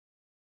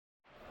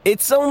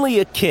It's only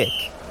a kick,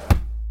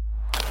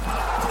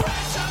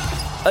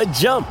 a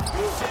jump,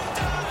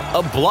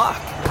 a block.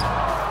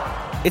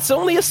 It's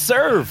only a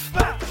serve.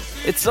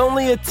 It's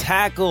only a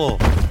tackle,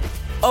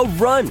 a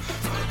run.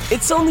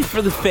 It's only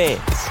for the fans.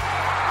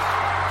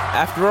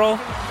 After all,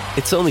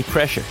 it's only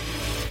pressure.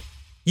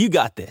 You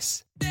got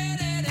this.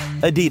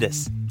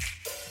 Adidas.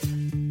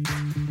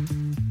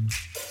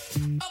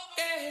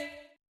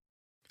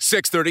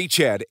 630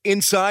 CHED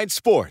Inside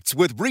Sports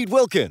with Reed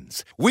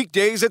Wilkins.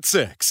 Weekdays at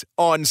 6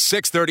 on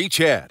 630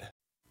 CHED.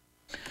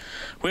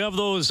 We have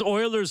those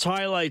Oilers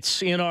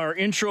highlights in our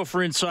intro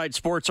for Inside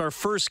Sports. Our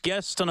first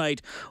guest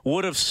tonight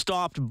would have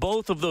stopped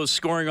both of those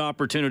scoring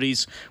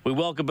opportunities. We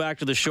welcome back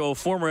to the show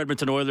former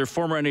Edmonton Oiler,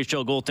 former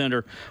NHL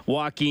goaltender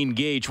Joaquin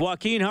Gage.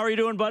 Joaquin, how are you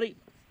doing, buddy?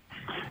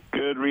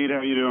 Good, Reed.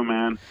 How you doing,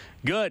 man?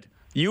 Good.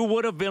 You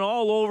would have been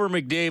all over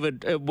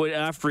McDavid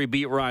after he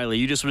beat Riley.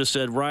 You just would have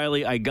said,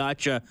 Riley, I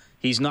gotcha.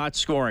 He's not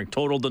scoring.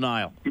 Total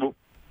denial.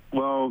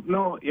 Well,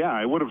 no, yeah,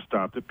 I would have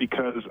stopped it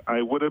because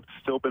I would have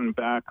still been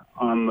back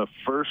on the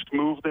first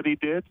move that he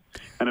did.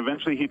 And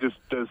eventually he just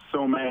does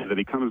so many that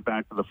he comes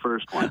back to the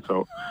first one.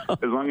 So as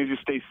long as you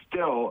stay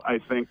still, I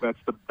think that's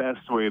the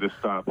best way to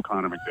stop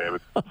Connor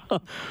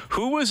McDavid.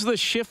 Who was the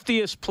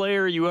shiftiest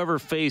player you ever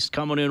faced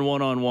coming in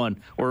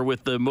one-on-one or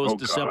with the most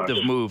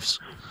deceptive moves?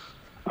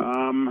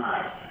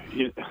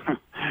 Yeah,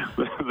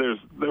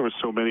 there were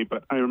so many,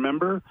 but I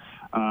remember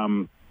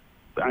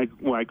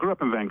I grew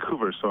up in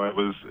Vancouver, so it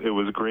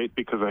was great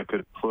because I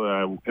could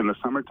in the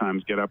summer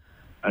times get up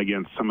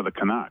against some of the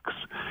Canucks.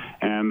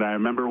 And I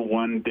remember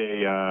one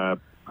day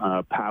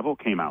Pavel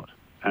came out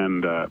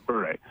and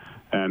Bure,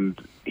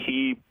 and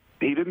he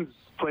didn't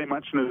play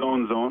much in his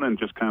own zone and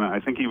just kind of,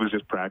 I think he was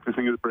just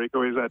practicing his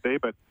breakaways that day,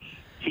 but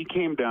he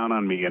came down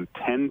on me and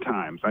 10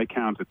 times, I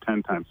counted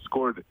 10 times,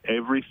 scored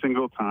every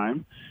single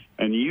time.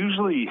 And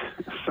usually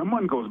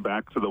someone goes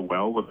back to the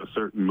well with a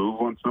certain move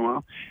once in a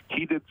while.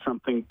 He did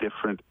something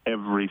different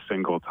every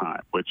single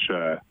time, which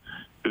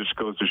just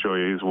goes to show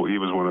you he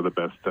was one of the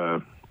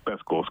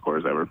best goal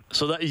scorers ever.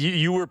 So that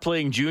you were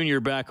playing junior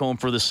back home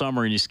for the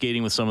summer and you're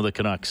skating with some of the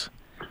Canucks.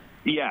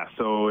 Yeah,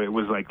 so it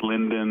was like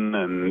Linden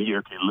and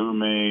Jyrki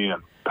Lumme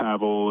and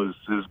Pavel,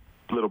 his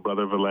little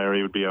brother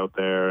Valeri would be out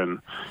there,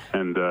 and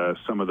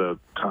some of the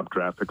top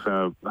draft picks.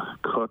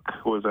 Cook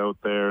was out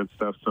there and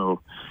stuff. So,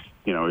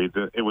 you know,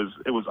 it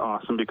was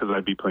awesome because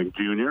I'd be playing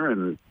junior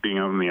and being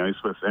out on the ice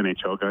with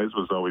NHL guys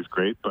was always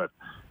great. But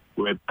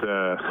with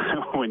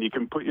when you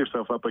can put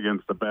yourself up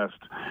against the best,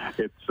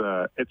 it's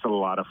a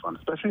lot of fun,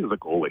 especially as a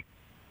goalie.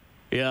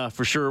 Yeah,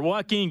 for sure.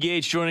 Joaquin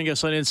Gage joining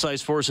us on Inside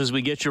Sports as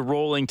we get you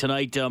rolling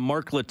tonight.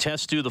 Mark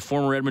Letestu, the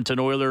former Edmonton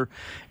Oiler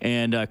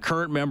and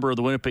current member of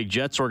the Winnipeg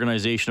Jets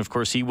organization. Of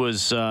course, he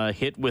was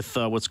hit with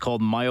what's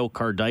called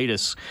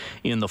myocarditis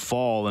in the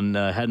fall and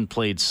hadn't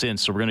played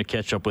since. So we're going to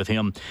catch up with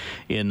him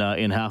in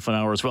half an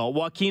hour as well.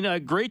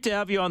 Joaquin, great to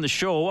have you on the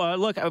show.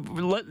 Look,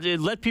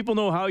 let people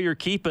know how you're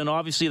keeping.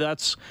 Obviously,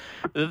 that's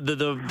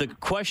the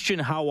question,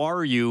 how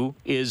are you,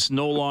 is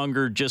no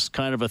longer just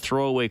kind of a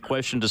throwaway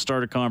question to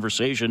start a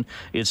conversation.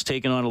 It's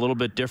taken on a little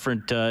bit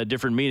different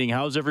meaning.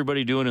 How's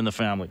everybody doing in the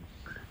family?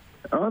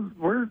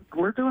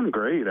 We're doing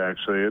great,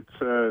 actually.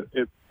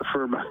 It's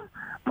for my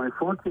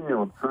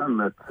 14-year-old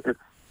son. It's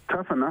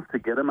tough enough to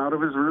get him out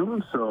of his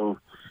room. So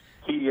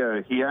he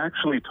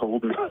actually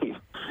told me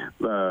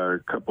a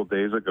couple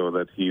days ago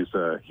that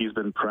he's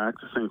been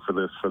practicing for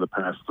this for the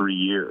past 3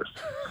 years.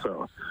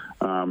 So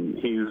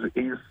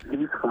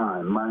he's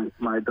fine.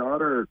 My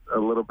daughter a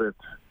little bit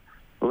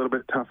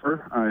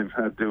tougher. I've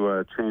had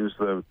to change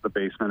the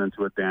basement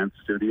into a dance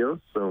studio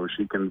so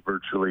she can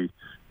virtually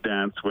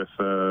dance with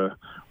her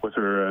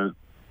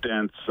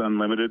Dance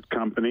Unlimited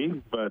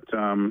company. But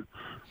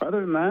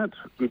other than that,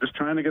 I'm just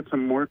trying to get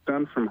some work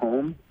done from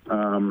home.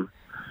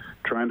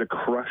 Trying to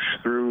crush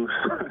through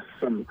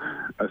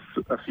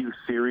a few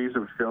series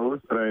of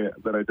shows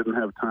that I didn't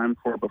have time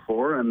for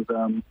before, and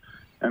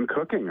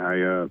cooking.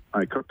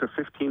 I cooked a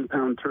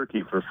 15-pound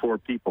turkey for 4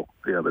 people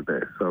the other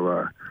day.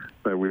 So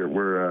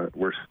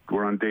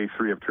we're on day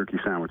 3 of turkey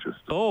sandwiches.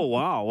 Oh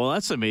wow! Well,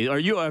 that's amazing.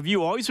 Have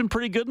you always been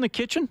pretty good in the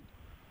kitchen?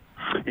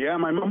 Yeah,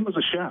 my mom was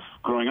a chef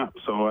growing up,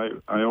 so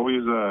I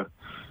always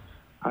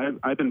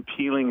I've been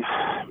peeling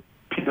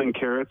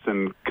carrots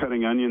and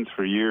cutting onions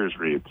for years,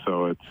 Reed.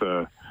 So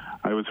it's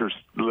I was her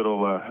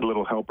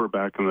little helper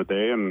back in the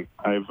day, and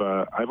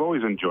I've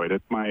always enjoyed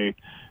it.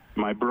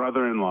 My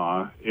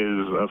brother-in-law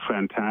is a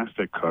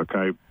fantastic cook.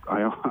 I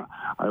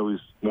always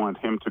want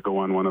him to go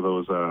on one of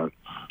those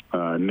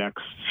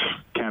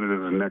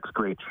Canada's next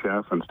great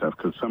chef and stuff,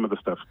 because some of the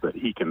stuff that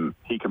he can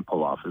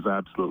pull off is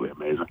absolutely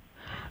amazing.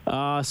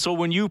 So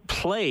when you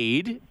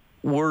played,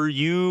 would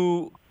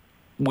you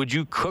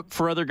cook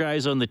for other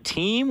guys on the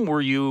team?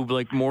 Were you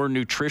like more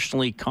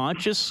nutritionally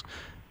conscious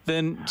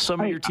than some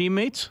of your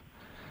teammates?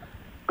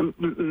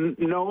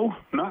 No,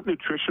 not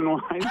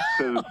nutrition-wise,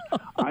 because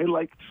I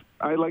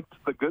liked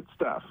the good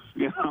stuff.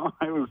 You know,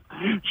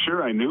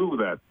 I knew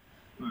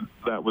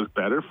that was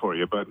better for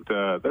you, but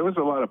there was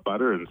a lot of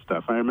butter and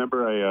stuff. I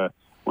remember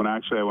when I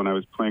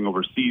was playing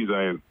overseas,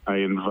 I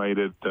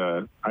invited.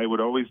 I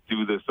would always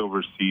do this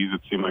overseas.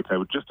 It seemed like I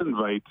would just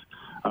invite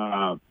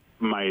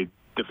my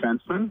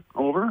defensemen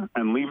over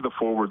and leave the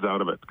forwards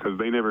out of it because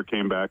they never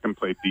came back and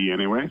played D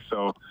anyway.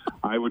 So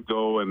I would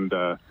go and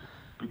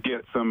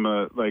get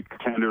some like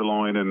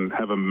tenderloin and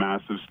have a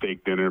massive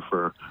steak dinner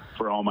for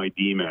all my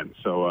D men.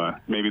 So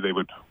maybe they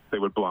would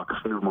block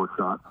a few more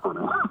shots for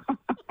me.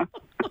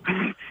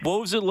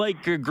 What was it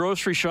like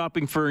grocery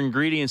shopping for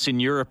ingredients in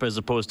Europe as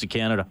opposed to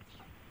Canada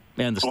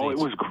and the States? Oh, it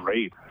was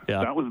great.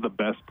 Yeah. That was the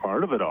best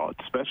part of it all,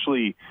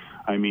 especially,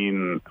 I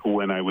mean,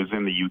 when I was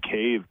in the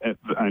UK,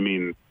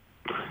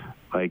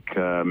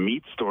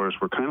 meat stores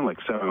were kind of like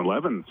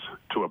 7-Elevens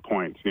to a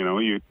point. You know,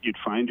 you'd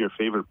find your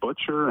favorite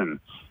butcher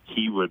and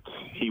he would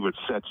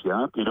set you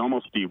up. You'd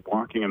almost be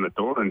walking in the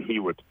door and he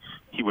would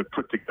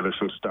put together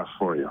some stuff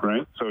for you,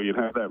 right? So you'd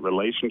have that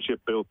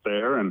relationship built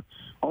there and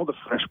all the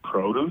fresh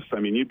produce. I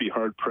mean, you'd be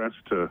hard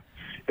pressed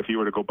if you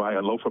were to go buy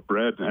a loaf of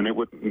bread and it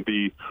wouldn't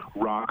be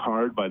rock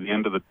hard by the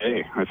end of the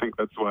day. I think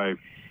that's why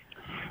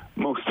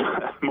most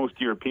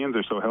Europeans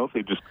are so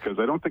healthy, just because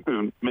I don't think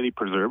there's many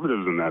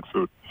preservatives in that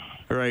food.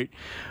 Right.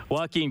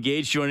 Joaquin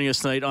Gage joining us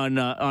tonight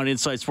on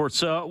Inside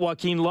Sports.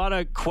 Joaquin, a lot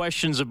of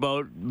questions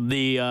about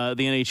the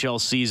NHL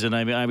season.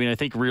 I mean, I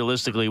think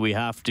realistically we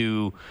have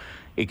to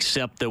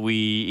accept that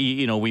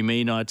we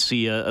may not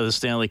see the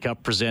Stanley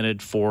Cup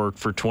presented for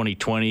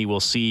 2020. We'll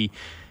see,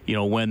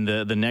 when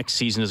the next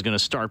season is going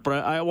to start.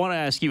 But I want to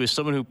ask you, as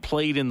someone who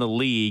played in the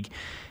league,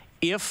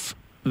 if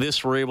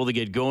this were able to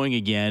get going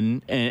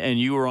again and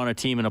you were on a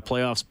team in a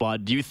playoff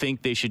spot, do you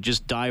think they should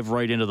just dive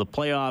right into the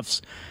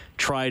playoffs,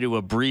 try to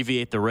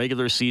abbreviate the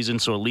regular season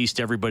so at least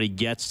everybody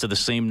gets to the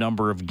same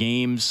number of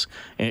games,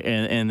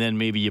 and then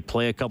maybe you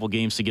play a couple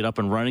games to get up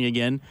and running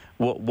again?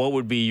 What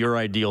would be your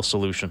ideal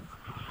solution?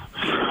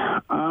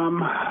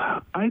 I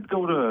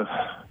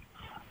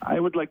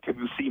would like to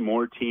see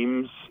more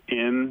teams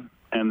in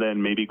and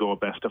then maybe go a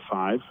best of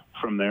 5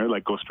 from there,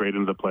 like go straight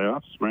into the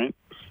playoffs, right?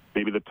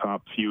 Maybe the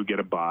top few get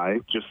a bye,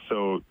 just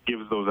so it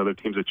gives those other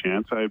teams a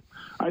chance.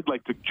 I'd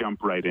like to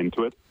jump right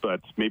into it,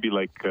 but maybe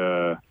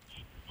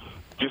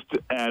just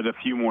to add a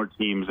few more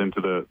teams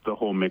into the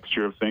whole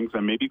mixture of things,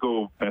 and maybe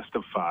go best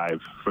of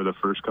 5 for the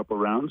first couple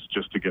rounds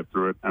just to get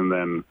through it, and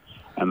then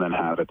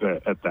have it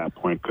at that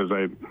point. Because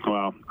I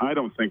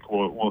don't think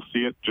we'll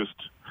see it just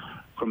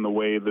from the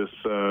way this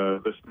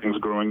thing's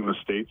growing in the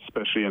States,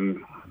 especially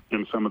in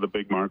some of the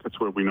big markets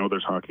where we know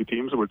there's hockey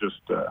teams. We're just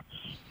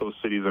those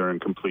cities are in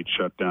complete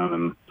shutdown,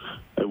 and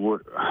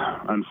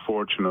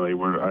unfortunately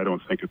I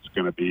don't think it's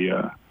going to be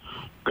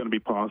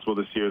possible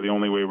this year. The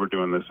only way we're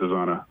doing this is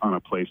on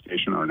a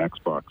PlayStation or an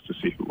Xbox to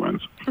see who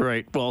wins.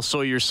 Right. Well, so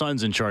your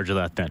son's in charge of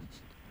that then.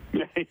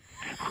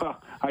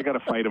 Well, I got to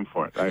fight him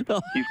for it. He's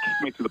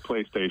kicked me to the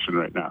PlayStation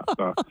right now.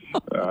 So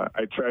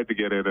I tried to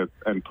get in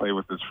and play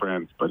with his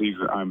friends, but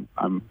I'm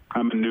a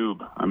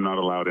noob. I'm not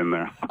allowed in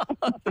there.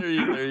 There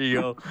you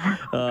go.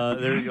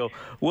 There you go.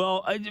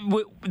 Well,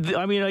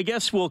 I mean, I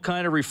guess we'll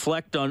kind of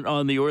reflect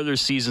on the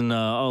Oilers season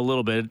a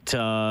little bit.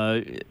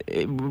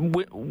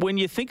 When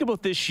you think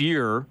about this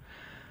year,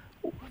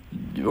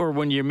 or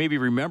when you maybe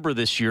remember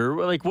this year,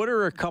 like what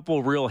are a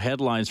couple real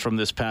headlines from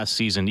this past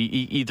season,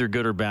 either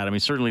good or bad? I mean,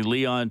 certainly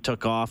Leon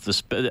took off.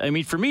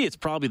 For me, it's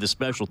probably the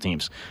special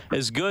teams.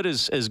 As good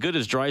as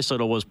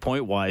Draisaitl was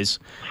point wise,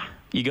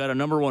 you got a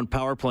number 1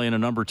 power play and a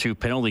number 2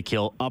 penalty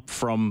kill, up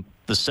from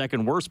the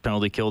second worst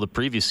penalty kill the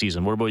previous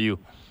season. What about you?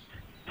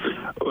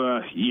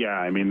 Yeah,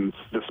 I mean,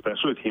 the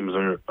special teams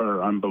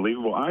are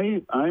unbelievable.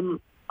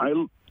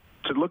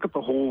 To look at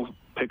the whole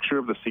picture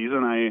of the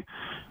season, I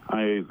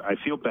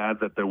feel bad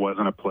that there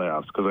wasn't a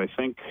playoffs, because I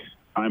think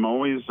I'm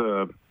always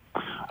a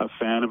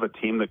fan of a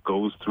team that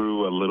goes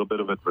through a little bit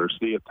of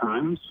adversity at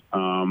times,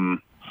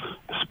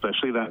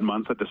 especially that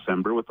month of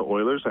December with the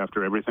Oilers.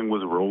 After everything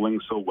was rolling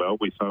so well,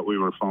 we thought we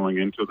were falling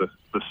into the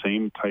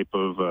same type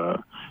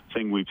of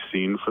thing we've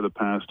seen for the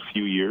past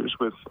few years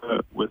with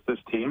this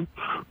team.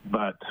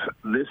 But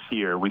this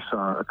year we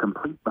saw a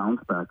complete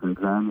bounce back in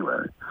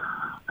January,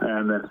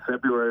 and then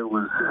February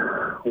was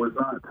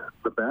not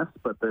the best,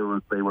 but they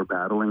were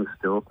battling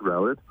still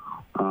throughout it.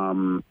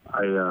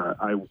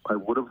 I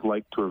would have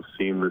liked to have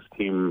seen this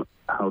team,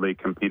 how they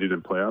competed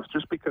in playoffs,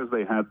 just because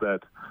they had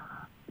that.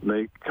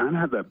 They kind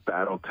of had that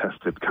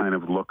battle-tested kind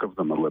of look of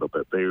them a little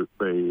bit.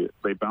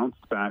 They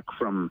bounced back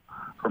from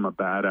a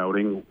bad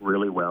outing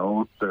really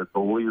well. Their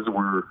goalies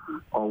were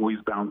always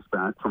bounced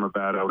back from a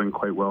bad outing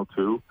quite well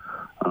too.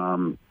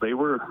 They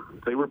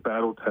were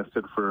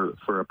battle-tested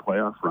for a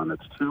playoff run.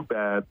 It's too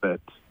bad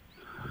that.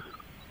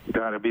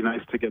 God, it'd be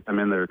nice to get them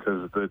in there,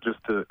 because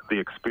the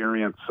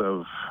experience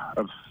of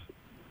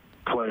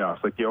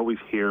playoffs, like you always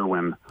hear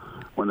when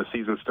the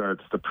season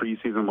starts, the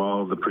preseason,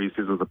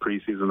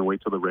 and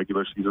wait till the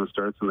regular season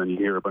starts, and then you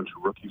hear a bunch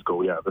of rookies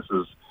go, yeah, this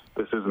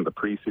isn't the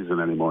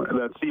preseason anymore.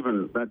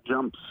 That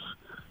jumps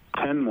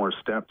 10 more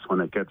steps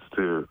when it gets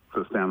to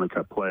the Stanley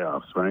Cup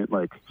playoffs, right?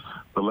 Like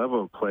the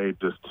level of play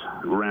just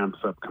ramps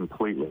up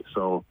completely.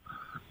 So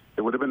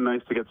it would have been nice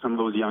to get some of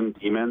those young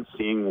D-men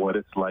seeing what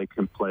it's like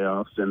in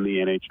playoffs in the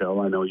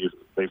NHL. I know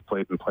they've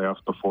played in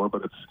playoffs before,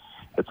 but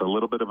it's a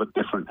little bit of a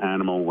different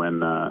animal when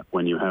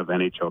you have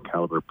NHL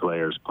caliber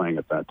players playing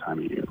at that time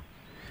of year.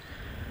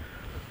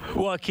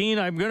 Joaquin,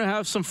 I'm going to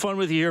have some fun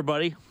with you here,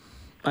 buddy.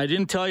 I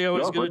didn't tell you I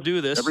was going to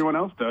do this. Everyone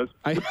else does.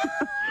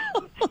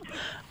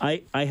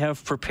 I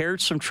have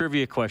prepared some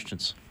trivia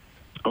questions.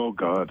 Oh,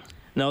 God.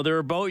 Now, they're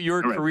about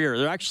your career.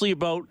 They're actually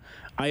about,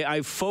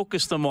 I've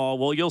focused them all.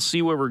 Well, you'll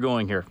see where we're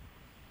going here.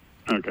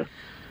 Okay.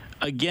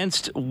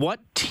 Against what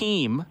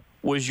team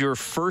was your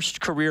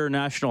first career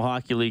National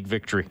Hockey League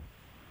victory?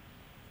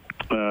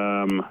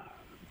 That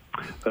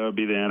would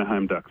be the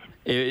Anaheim Ducks.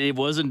 It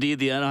was indeed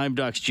the Anaheim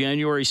Ducks.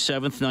 January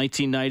 7th,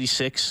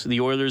 1996.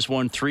 The Oilers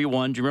won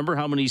 3-1. Do you remember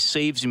how many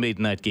saves you made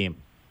in that game?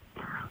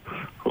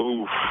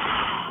 Oh,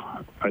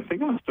 I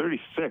think it was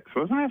 36,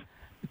 wasn't it?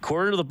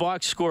 According to the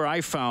box score I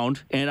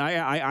found, and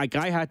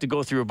I had to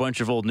go through a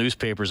bunch of old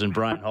newspapers in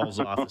Brian Hall's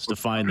office to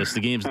find this.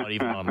 The game's not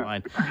even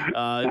online.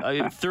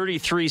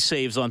 33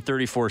 saves on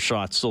 34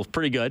 shots, so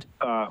pretty good.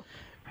 Well,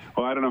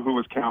 I don't know who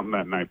was counting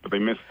that night, but they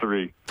missed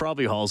 3.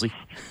 Probably Halsey.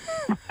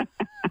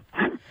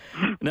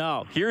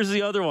 Now, here's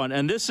the other one,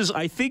 and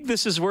I think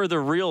this is where the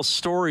real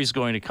story's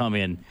going to come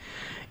in.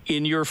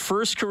 In your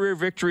first career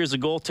victory as a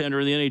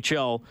goaltender in the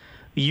NHL,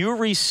 you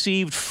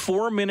received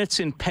 4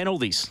 minutes in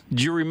penalties.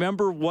 Do you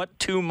remember what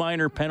 2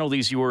 minor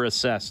penalties you were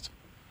assessed?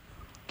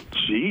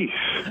 Jeez,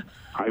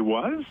 I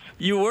was?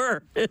 You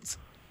were.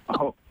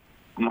 Oh,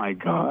 my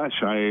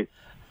gosh, I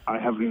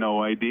have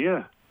no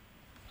idea.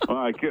 Well,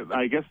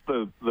 I guess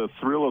the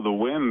thrill of the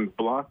win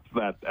blocked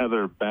that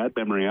other bad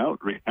memory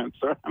out.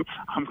 So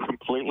I'm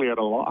completely at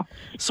a loss.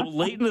 So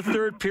late in the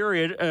third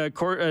period,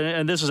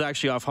 and this is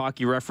actually off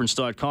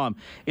hockeyreference.com,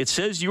 it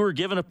says you were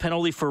given a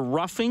penalty for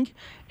roughing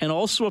and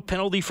also a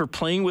penalty for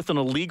playing with an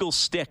illegal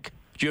stick.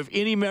 Do you have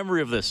any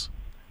memory of this?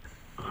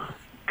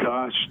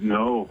 Gosh,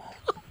 no.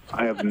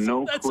 I have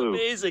no clue. That's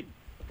amazing.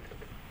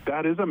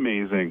 That is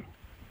amazing.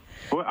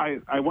 Well,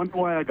 I wonder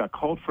why I got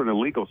called for an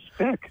illegal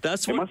stick.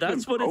 That's what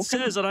it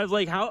says, and I was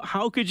like,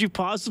 how could you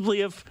possibly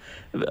have,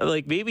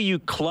 like, maybe you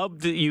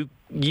clubbed you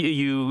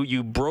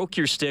broke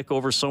your stick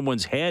over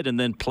someone's head and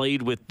then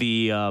played with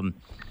the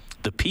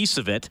piece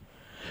of it.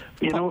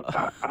 You know,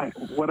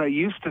 what I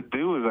used to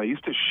do is I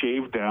used to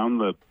shave down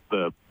the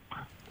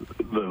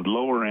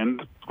lower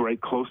end right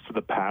close to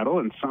the paddle,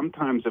 and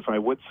sometimes if I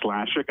would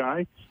slash a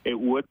guy, it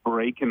would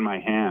break in my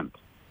hand.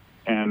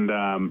 And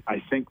I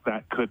think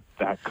that could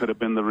have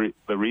been the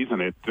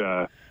reason.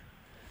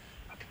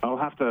 I'll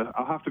have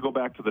to go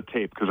back to the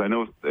tape because I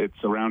know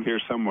it's around here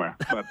somewhere.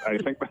 But I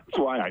think that's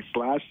why I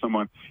slashed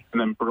someone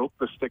and then broke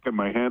the stick in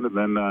my hand, and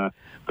then the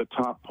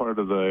top part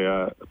of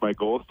my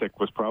goal stick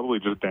was probably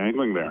just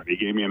dangling there. He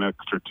gave me an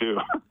extra 2.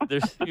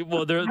 That's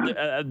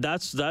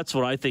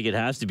what I think it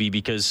has to be,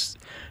 because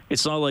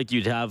it's not like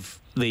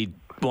they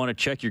want to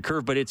check your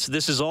curve, but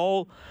this is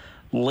all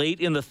late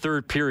in the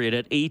third period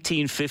at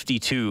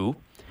 18:52.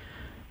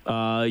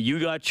 You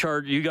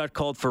got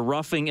called for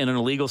roughing and an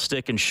illegal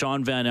stick, and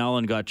Sean Van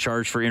Allen got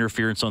charged for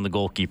interference on the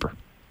goalkeeper.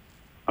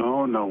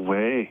 Oh, no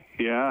way.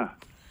 Yeah.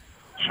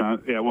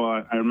 Sean, yeah,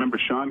 well, I remember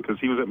Sean because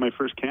he was at my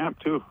first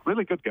camp, too.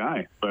 Really good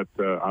guy. But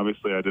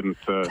obviously I didn't...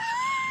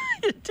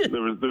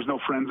 There's no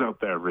friends out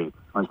there, Reed.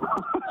 The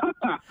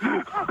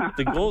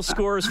goal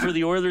scorers for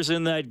the Oilers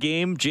in that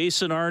game,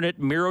 Jason Arnott,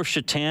 Miro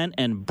Shatan,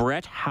 and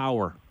Brett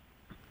Hauer.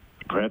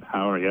 Brett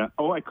Hauer, yeah.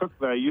 Oh, I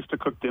used to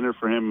cook dinner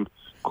for him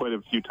quite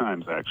a few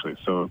times, actually.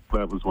 So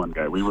that was one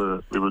guy. We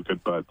were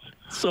good buds.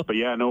 But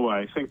yeah, no,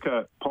 I think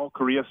Paul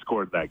Correa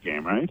scored that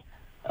game, right?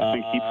 I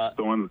think he's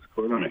the one that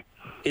scored on me.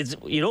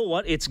 You know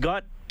what? It's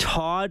got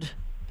Todd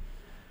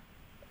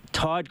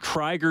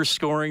Krieger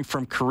scoring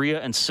from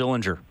Correa and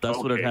Sillinger. That's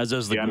what it has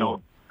as the goal.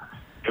 No,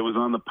 it was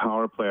on the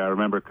power play, I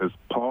remember, because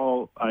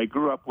I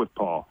grew up with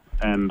Paul,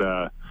 and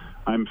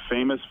I'm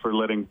famous for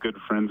letting good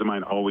friends of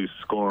mine always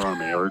score on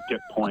me or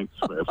get points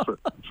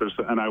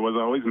and I was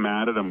always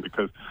mad at him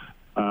because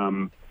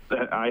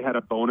I had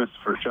a bonus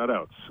for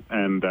shutouts,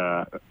 and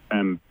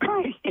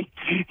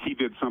he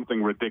did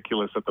something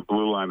ridiculous at the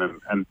blue line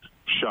and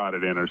shot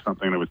it in or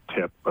something, and it was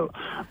tipped. But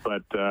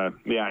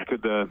yeah,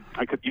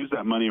 I could use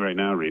that money right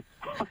now, Reed.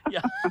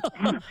 Yeah,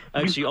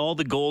 actually, all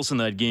the goals in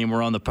that game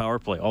were on the power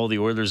play. All the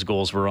Oilers'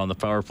 goals were on the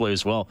power play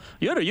as well.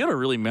 You had a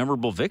really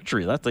memorable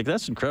victory.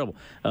 That's incredible.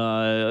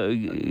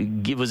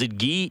 Was it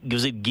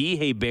Guy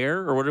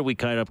Hebert, or what did we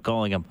kind of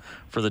calling him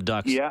for the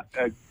Ducks? Yeah.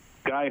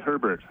 Guy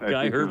Herbert.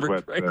 Guy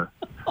Herbert,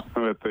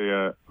 what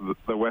the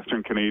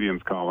Western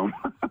Canadians call him.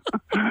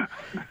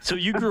 So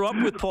you grew up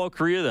with Paul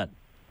Correa then?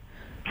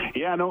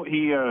 Yeah, no,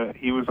 he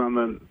was on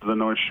the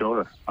North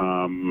Shore,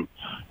 and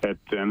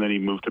then he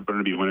moved to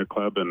Burnaby Winter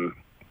Club, and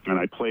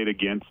I played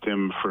against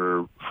him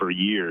for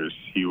years.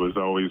 He was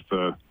always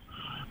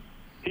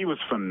he was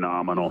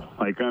phenomenal.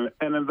 Like,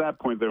 and at that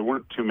point there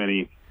weren't too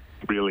many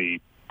really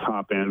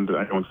top end.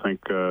 I don't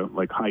think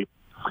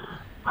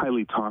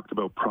highly talked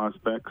about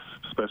prospects,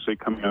 especially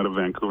coming out of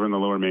Vancouver in the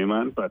Lower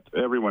Mainland. But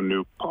everyone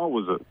knew Paul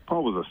was a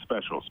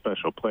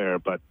special player.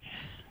 But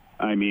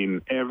I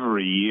mean,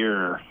 every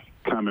year,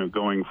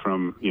 going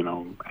from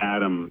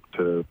Atom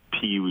to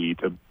Pee Wee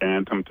to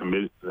Bantam to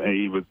mid,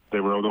 they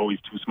were always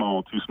too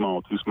small.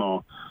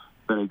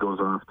 Then he goes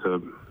off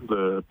to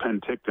the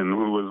Penticton,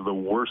 who was the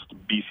worst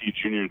BC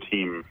junior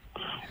team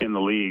in the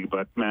league,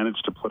 but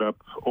managed to put up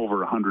over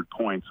 100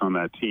 points on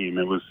that team.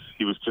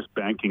 He was just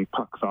banking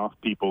pucks off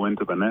people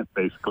into the net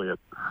basically at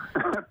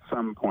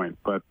some point.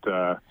 But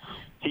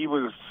he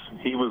was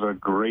a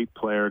great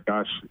player.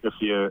 Gosh,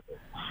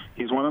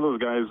 he's one of those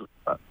guys.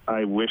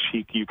 I wish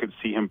you could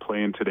see him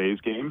play in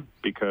today's game,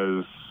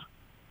 because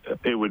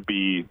it would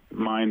be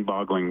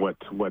mind-boggling what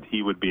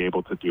he would be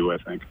able to do, I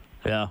think.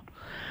 Yeah.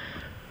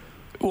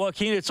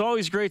 Joaquin, it's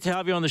always great to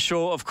have you on the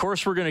show. Of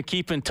course, we're going to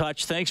keep in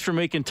touch. Thanks for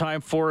making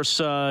time for us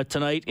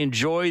tonight.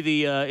 Enjoy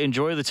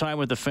the time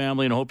with the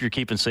family, and I hope you're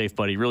keeping safe,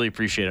 buddy. Really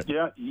appreciate it.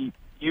 Yeah,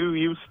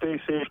 you stay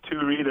safe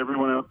too, Reed.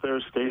 Everyone out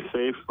there, stay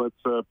safe. Let's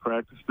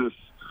practice this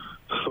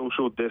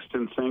social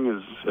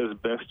distancing as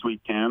best we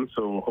can.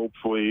 So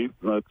hopefully,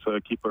 let's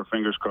keep our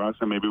fingers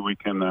crossed, and maybe we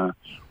can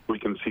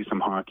see some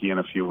hockey in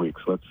a few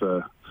weeks. Let's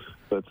not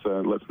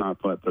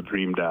let the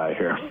dream die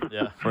here.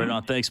 Yeah, right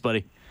on. Thanks,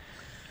 buddy.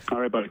 All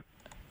right, buddy.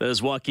 That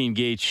is Joaquin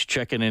Gage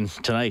checking in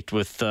tonight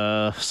with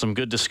some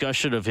good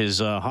discussion of his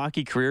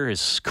hockey career,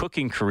 his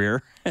cooking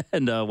career,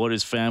 and what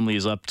his family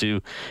is up to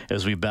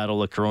as we battle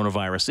the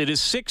coronavirus. It is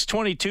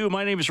 6:22.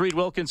 My name is Reed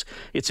Wilkins.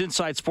 It's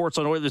Inside Sports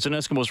on Oilers and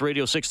Eskimos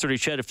Radio 630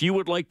 CHED. If you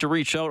would like to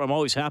reach out, I'm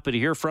always happy to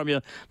hear from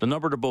you. The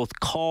number to both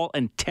call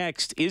and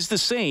text is the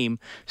same,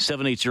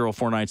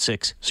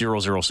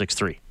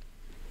 780-496-0063.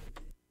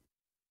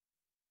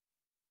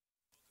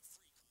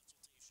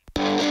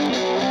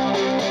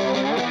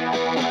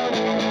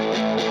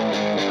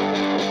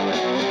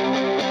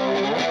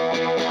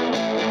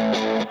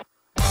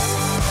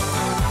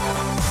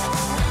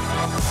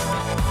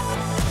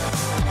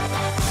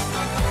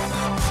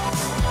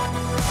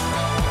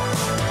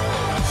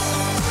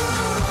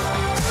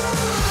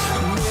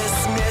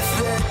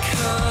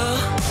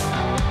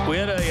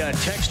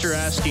 Texter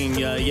asking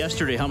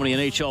yesterday how many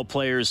NHL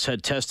players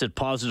had tested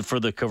positive for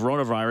the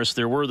coronavirus.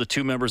 There were the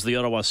two members of the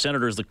Ottawa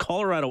Senators. The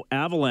Colorado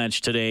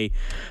Avalanche today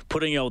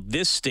putting out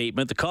this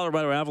statement. The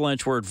Colorado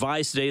Avalanche were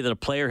advised today that a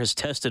player has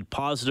tested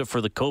positive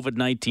for the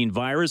COVID-19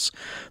 virus.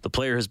 The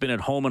player has been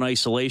at home in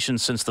isolation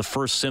since the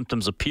first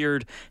symptoms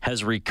appeared,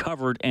 has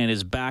recovered, and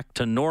is back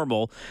to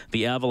normal.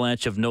 The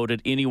Avalanche have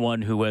noted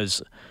anyone who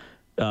has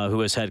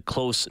had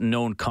close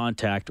known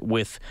contact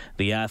with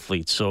the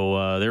athlete.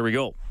 So there we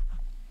go.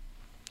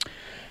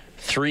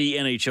 3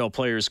 NHL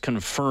players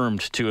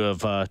confirmed to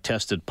have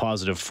tested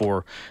positive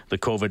for the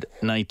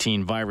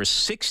COVID-19 virus.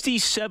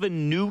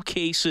 67 new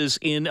cases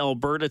in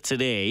Alberta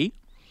today.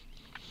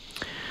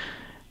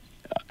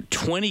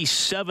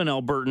 27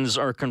 Albertans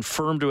are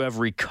confirmed to have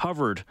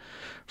recovered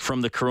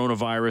from the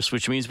coronavirus,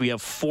 which means we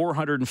have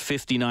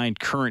 459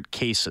 current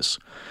cases.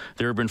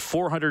 There have been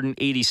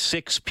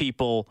 486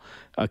 people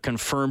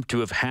confirmed to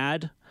have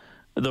had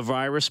the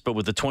virus, but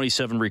with the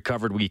 27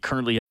 recovered, we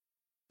currently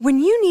When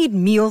you need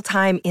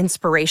mealtime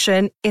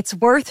inspiration, it's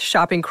worth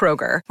shopping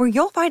Kroger, where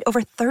you'll find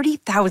over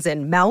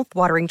 30,000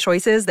 mouth-watering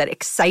choices that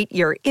excite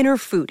your inner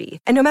foodie.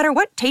 And no matter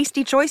what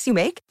tasty choice you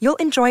make, you'll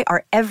enjoy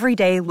our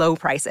everyday low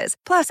prices,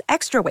 plus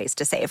extra ways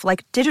to save,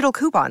 like digital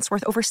coupons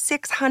worth over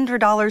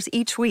 $600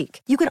 each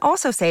week. You can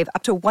also save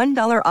up to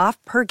 $1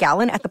 off per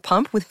gallon at the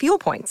pump with fuel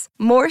points.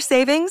 More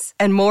savings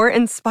and more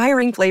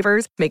inspiring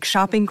flavors make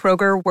shopping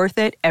Kroger worth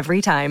it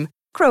every time.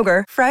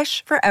 Kroger,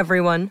 fresh for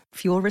everyone.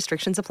 Fuel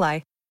restrictions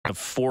apply. Of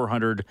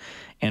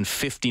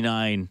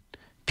 459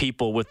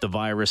 people with the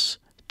virus,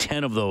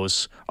 10 of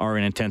those are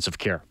in intensive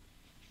care.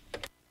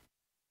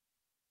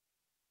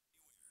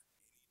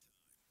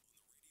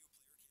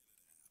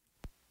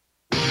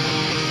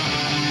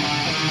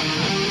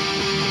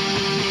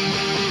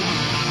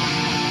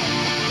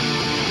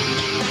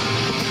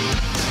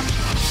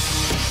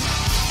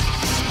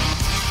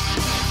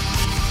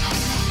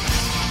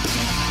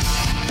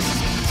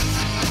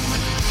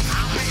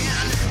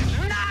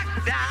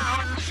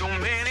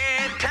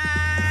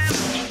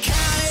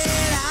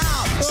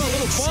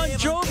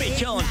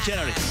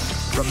 Kennedy.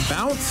 From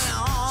Bounce?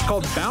 It's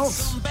called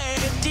Bounce.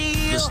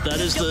 That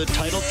is the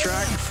title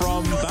track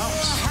from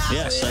Bounce.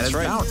 Yes, that's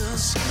right.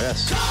 Bounce.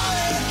 Yes.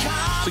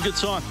 It's a good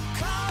song.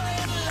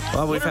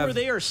 Well, whatever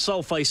they are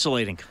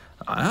self-isolating.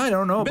 I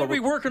don't know. Better be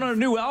working on a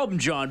new album,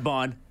 John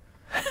Bond.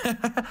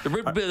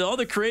 All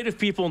the creative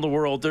people in the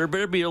world, there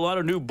better be a lot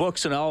of new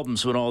books and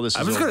albums when all this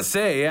is over. I was going to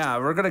say, yeah,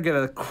 we're going to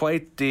get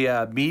quite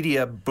the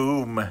media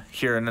boom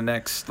here in the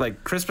next,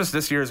 Christmas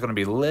this year is going to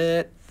be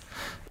lit.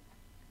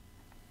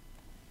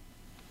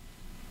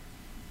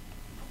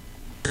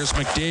 Here's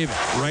McDavid,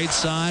 right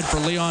side for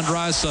Leon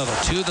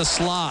Draisaitl, to the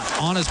slot,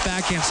 on his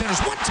backhand centers,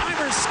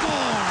 one-timer score!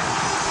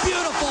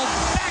 Beautiful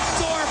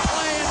backdoor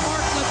play, and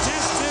Mark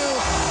Letestu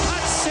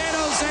cuts San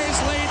Jose's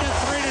lead to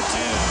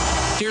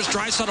 3-2. Here's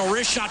Draisaitl,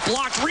 wrist shot,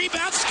 blocked,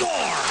 rebound,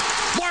 score!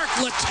 Mark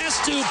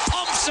Letestu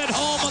pumps it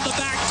home on the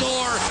back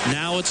door.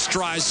 Now it's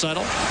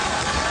Draisaitl.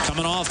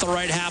 Coming off the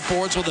right half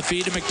boards with a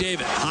feed to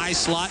McDavid. High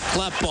slot,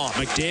 cleft ball.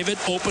 McDavid,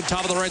 open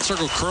top of the right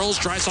circle. Curls,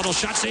 Draisaitl,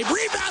 shot save,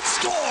 rebound,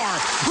 score!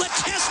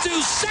 Letestu,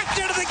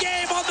 second of the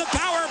game on the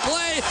power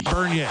play.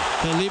 Bernier,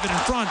 they leave it in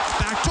front.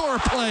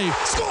 Backdoor play,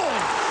 score!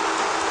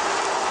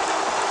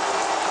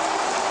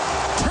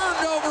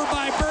 Turned over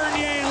by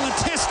Bernier, and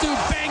Letestu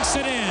banks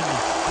it in.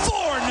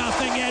 4-0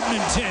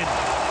 Edmonton.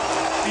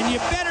 And you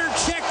better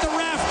check the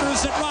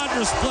rafters at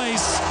Rogers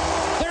Place.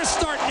 They're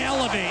starting to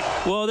elevate.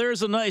 Well,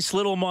 there's a nice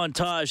little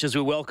montage as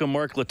we welcome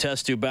Mark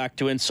Letestu back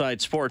to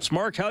Inside Sports.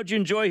 Mark, how'd you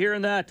enjoy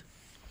hearing that?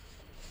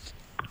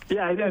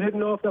 Yeah, I didn't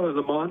know if that was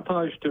a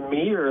montage to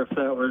me or if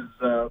that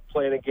was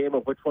playing a game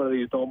of which one of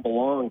these don't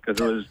belong,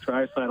 because it was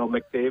Draisaitl,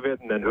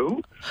 McDavid, and then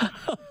who?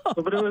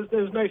 But it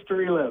was nice to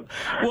relive.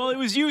 Well, it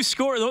was you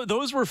score.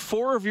 Those were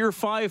 4 of your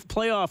 5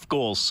 playoff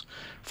goals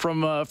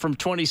from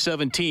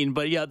 2017.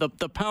 But yeah, the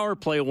power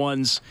play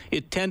ones,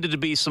 it tended to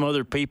be some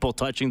other people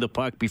touching the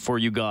puck before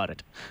you got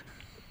it.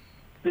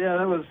 Yeah,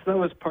 that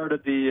was part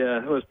of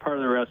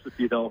the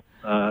recipe, though.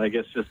 I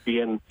guess just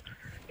being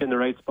in the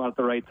right spot at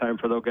the right time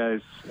for those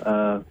guys.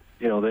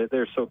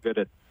 They're so good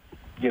at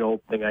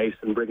opening ice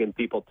and bringing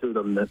people to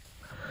them that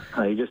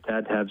you just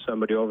had to have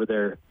somebody over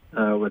there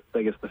with,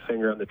 I guess, the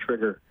finger on the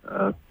trigger.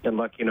 And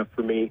lucky enough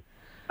for me,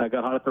 I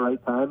got hot at the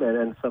right time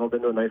and settled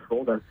into a nice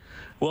role there.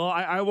 Well,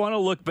 I want to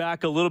look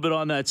back a little bit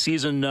on that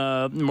season,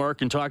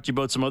 Mark, and talk to you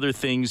about some other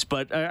things.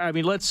 But I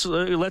mean, let's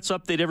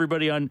update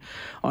everybody on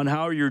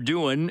how you're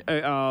doing.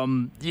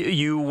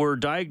 You were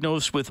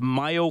diagnosed with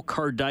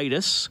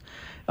myocarditis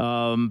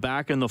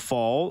back in the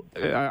fall.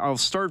 I'll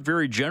start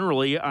very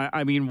generally.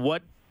 I mean,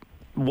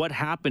 what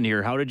happened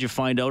here? How did you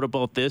find out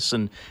about this,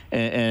 and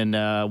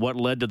what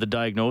led to the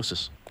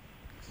diagnosis?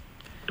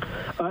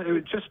 It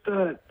was just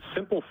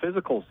simple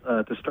physicals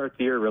to start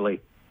the year,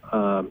 really.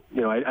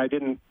 I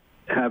didn't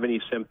have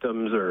any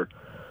symptoms or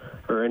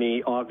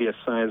any obvious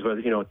signs,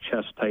 whether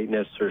chest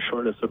tightness or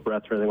shortness of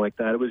breath or anything like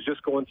that. It was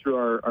just going through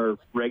our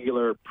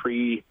regular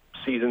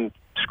pre-season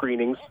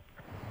screenings,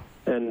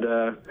 and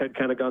had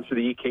kind of gone through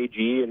the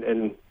EKG,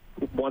 and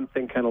one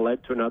thing kind of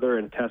led to another,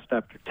 and test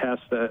after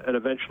test, and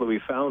eventually we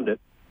found it.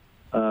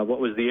 What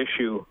was the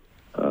issue?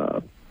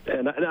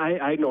 And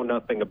I know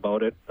nothing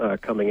about it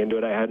coming into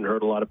it. I hadn't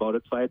heard a lot about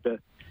it, so I had to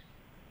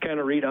kind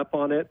of read up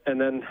on it. And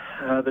then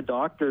the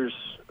doctors,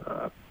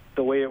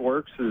 the way it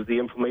works is the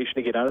inflammation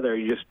to get out of there,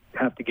 you just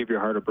have to give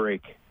your heart a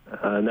break.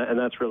 And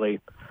that's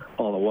really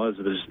all it was.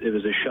 It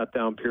was a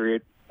shutdown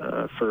period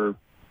for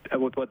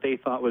what they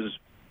thought was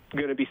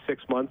going to be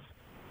 6 months.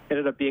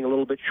 Ended up being a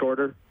little bit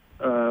shorter,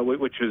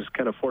 which was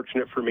kind of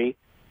fortunate for me.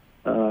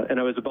 And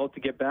I was about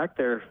to get back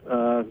there,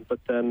 but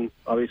then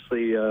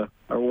obviously our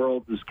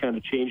world has kind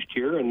of changed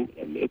here, and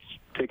it's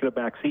taken a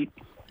back seat.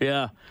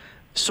 Yeah.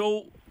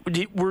 So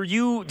did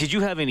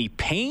you have any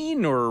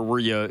pain, or were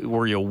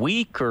you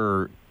weak,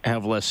 or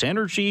have less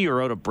energy,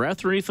 or out of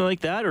breath, or anything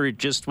like that, or it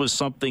just was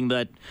something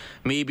that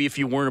maybe if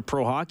you weren't a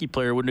pro hockey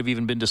player wouldn't have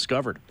even been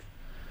discovered?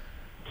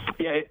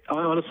 Yeah,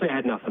 honestly, I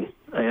had nothing.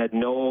 I had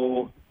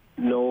no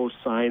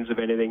signs of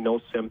anything,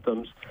 no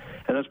symptoms.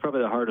 And that's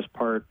probably the hardest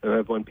part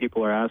of when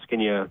people are asking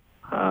you,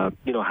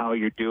 how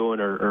you're doing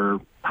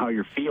or how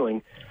you're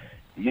feeling.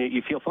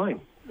 You feel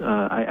fine.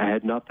 I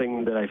had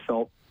nothing that I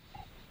felt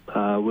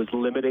was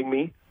limiting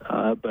me.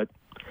 But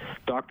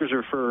doctors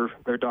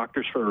they're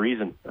doctors for a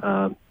reason.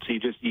 So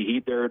you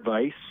heed their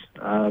advice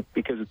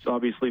because it's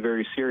obviously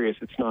very serious.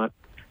 It's not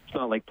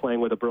like playing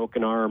with a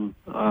broken arm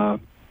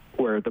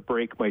where the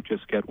break might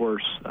just get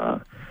worse.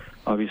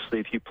 Obviously,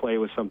 if you play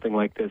with something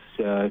like this,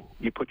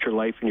 you put your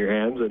life in your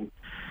hands, and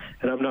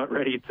I'm not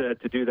ready to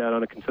do that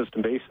on a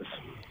consistent basis.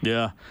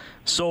 Yeah.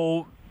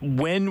 So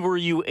when were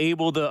you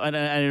able to, and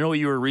I know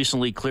you were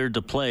recently cleared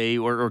to play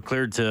or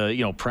cleared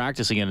to,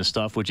 practice again and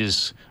stuff, which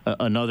is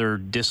another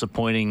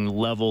disappointing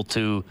level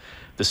to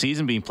the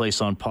season being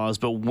placed on pause.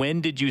 But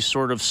when did you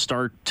sort of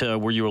start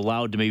were you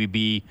allowed to maybe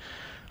be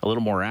a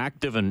little more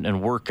active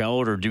and work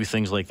out or do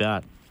things like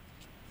that?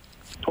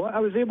 Well, I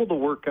was able to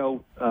work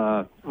out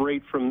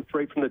right from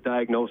the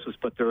diagnosis,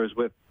 but there was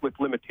with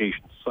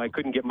limitations. So I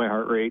couldn't get my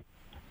heart rate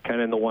kind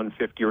of in the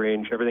 150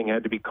 range. Everything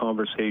had to be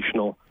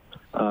conversational.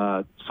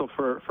 So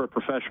for a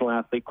professional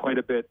athlete, quite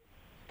a bit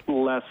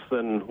less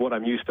than what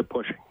I'm used to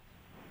pushing.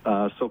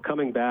 So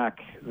coming back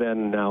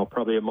then now,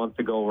 probably a month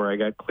ago, where I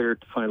got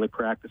cleared to finally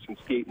practice and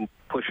skate and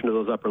push into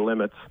those upper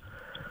limits,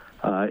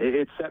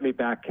 it set me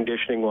back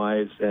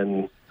conditioning-wise,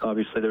 and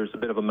obviously there was a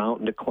bit of a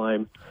mountain to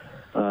climb,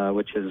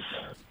 which has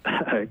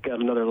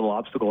got another little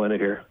obstacle in it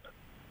here.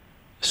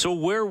 So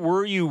where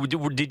were you?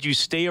 Did you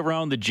stay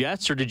around the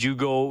Jets, or did you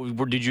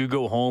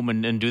go home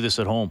and do this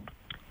at home?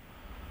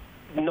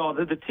 No,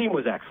 the team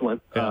was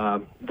excellent. Yeah.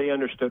 They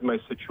understood my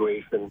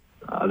situation.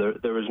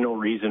 There was no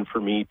reason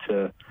for me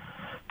to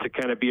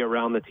kind of be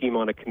around the team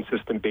on a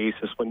consistent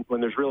basis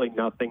when there's really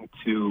nothing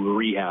to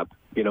rehab.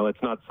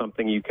 It's not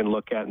something you can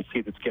look at and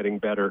see that's getting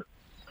better.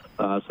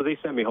 So they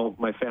sent me home.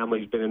 My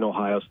family's been in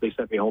Ohio, so they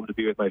sent me home to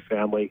be with my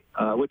family,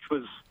 which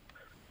was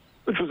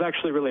which was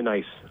actually really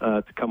nice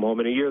to come home.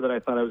 In a year that I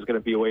thought I was going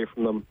to be away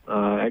from them,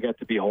 I got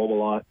to be home a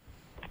lot,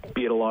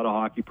 be at a lot of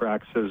hockey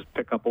practices,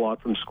 pick up a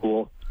lot from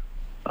school.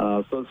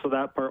 So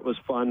that part was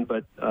fun,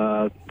 but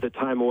the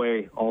time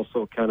away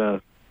also kind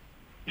of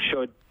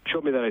showed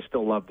me that I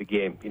still loved the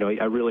game. You know,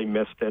 I really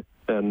missed it,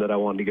 and that I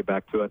wanted to get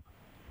back to it.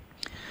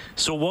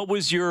 So what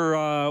was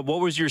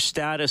your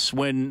status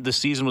when the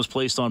season was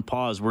placed on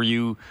pause? Were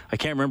you, I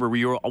can't remember,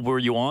 were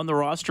you on the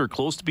roster or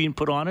close to being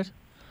put on it?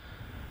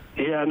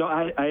 Yeah, no,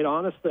 I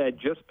honestly, I'd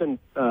just been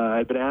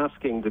I'd been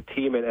asking the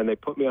team, and they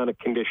put me on a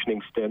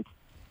conditioning stint.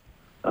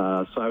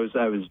 So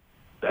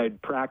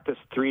I'd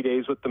practiced 3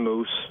 days with the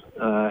Moose,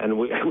 and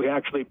we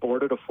actually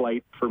boarded a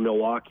flight for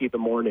Milwaukee the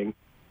morning,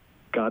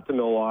 got to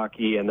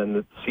Milwaukee, and then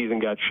the season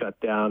got shut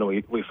down,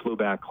 and we flew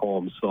back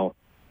home. So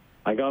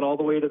I got all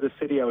the way to the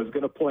city I was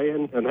going to play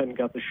in, and then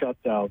got the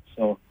shutdown.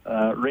 So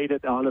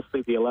rated,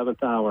 honestly, the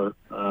 11th hour.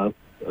 I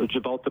was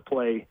about to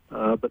play,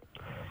 but,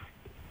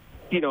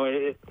 you know,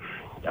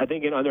 I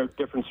think in other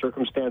different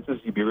circumstances,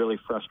 you'd be really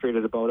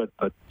frustrated about it.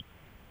 But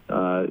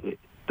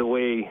the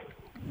way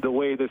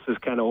this has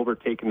kind of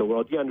overtaken the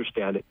world, you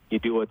understand it. You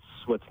do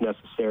what's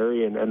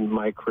necessary, and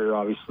my career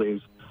obviously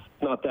is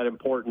not that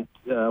important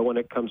when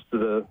it comes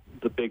to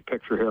the big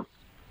picture here.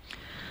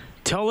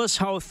 Tell us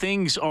how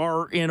things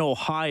are in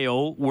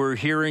Ohio. We're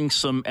hearing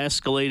some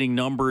escalating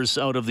numbers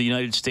out of the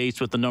United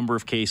States with the number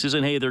of cases,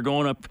 and hey, they're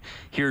going up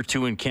here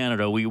too in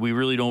Canada. We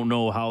really don't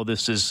know how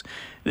this is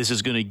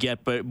going to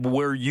get, but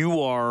where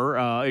you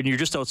are, and you're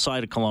just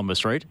outside of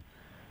Columbus, right?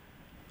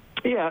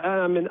 Yeah,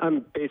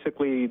 I'm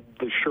basically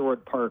the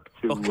Sherwood Park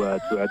to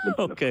Edmonton.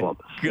 Okay,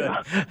 Columbus. Good.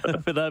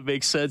 Yeah. That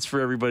makes sense for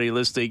everybody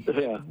listening.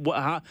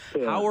 Yeah.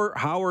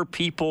 How are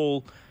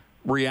people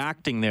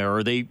reacting there?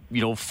 Are they,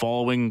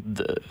 following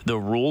the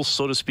rules,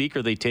 so to speak?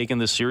 Are they taking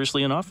this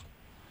seriously enough?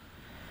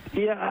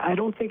 Yeah, I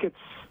don't think it's,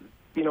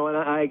 and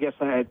I guess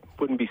I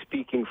wouldn't be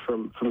speaking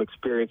from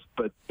experience,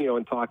 but,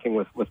 in talking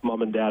with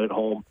mom and dad at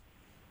home,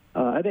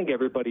 I think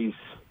everybody's,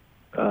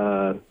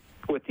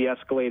 with the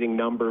escalating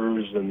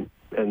numbers and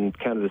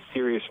kind of the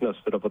seriousness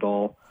of it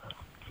all,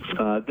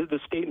 the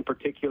state in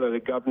particular,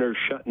 the governor's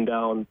shutting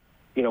down,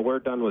 we're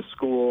done with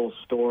schools,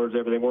 stores,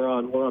 everything. We're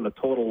on a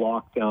total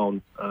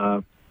lockdown,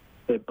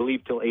 I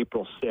believe till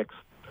April 6th.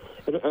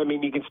 I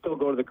mean, you can still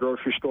go to the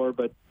grocery store,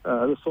 but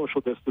the social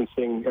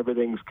distancing,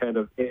 everything's kind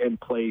of in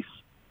place.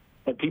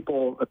 And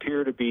people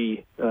appear to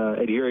be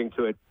adhering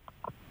to it,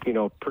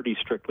 pretty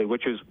strictly,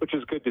 which is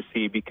good to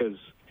see, because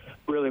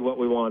really what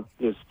we want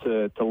is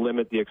to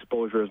limit the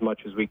exposure as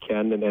much as we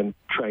can and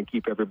try and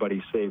keep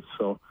everybody safe.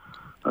 So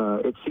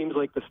it seems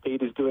like the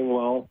state is doing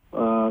well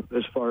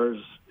as far as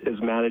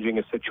managing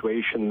a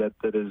situation that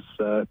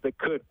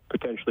could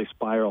potentially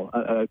spiral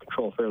out of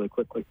control fairly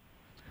quickly.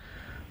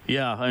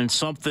 Yeah, and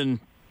something,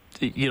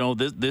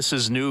 this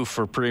is new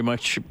for pretty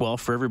much,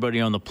 for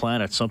everybody on the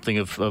planet, something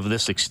of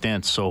this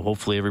extent. So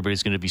hopefully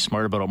everybody's going to be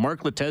smart about it.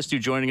 Mark Letestu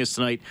joining us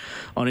tonight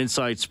on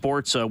Inside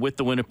Sports with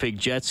the Winnipeg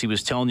Jets. He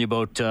was telling you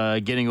about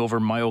getting over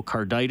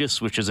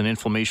myocarditis, which is an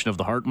inflammation of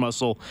the heart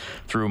muscle,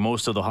 through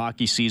most of the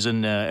hockey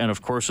season. And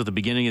of course, at the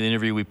beginning of the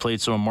interview, we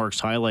played some of Mark's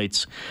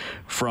highlights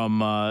from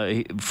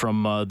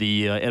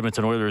the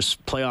Edmonton Oilers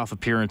playoff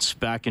appearance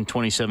back in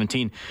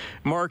 2017.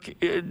 Mark,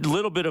 a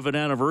little bit of an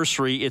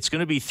anniversary. It's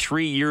going to be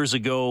 3 years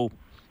ago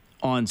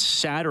on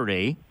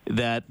Saturday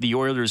that the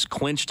Oilers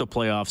clinched a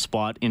playoff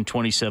spot in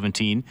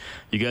 2017.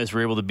 You guys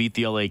were able to beat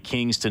the LA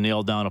Kings to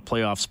nail down a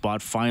playoff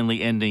spot,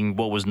 finally ending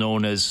what was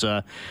known as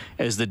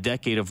the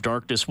decade of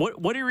darkness.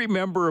 What do you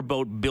remember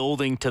about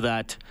building to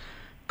that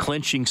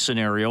clinching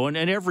scenario? And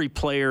every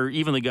player,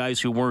 even the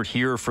guys who weren't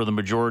here for the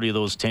majority of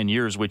those 10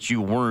 years, which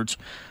you weren't,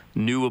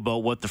 knew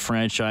about what the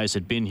franchise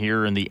had been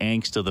here and the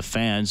angst of the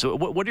fans. So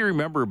what do you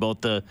remember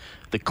about the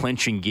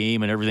clinching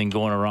game and everything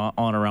going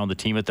around the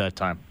team at that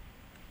time?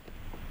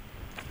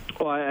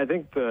 Well, I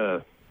think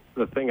the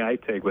thing I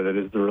take with it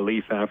is the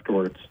relief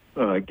afterwards,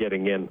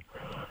 getting in.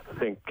 I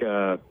think,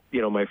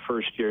 my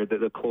first year,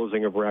 the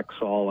closing of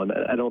Rexall, and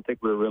I don't think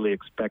we were really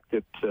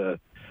expected to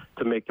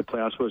make the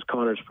playoffs. It was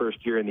Connor's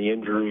first year in the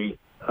injury.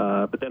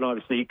 But then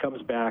obviously he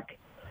comes back,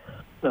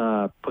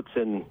 puts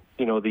in,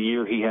 the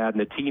year he had,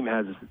 and the team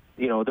has,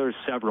 there's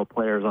several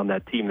players on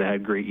that team that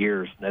had great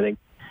years. And I think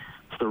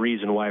it's the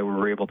reason why we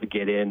were able to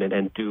get in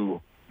and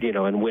do,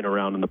 and win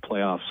around in the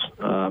playoffs.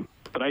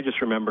 But I just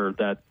remember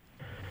that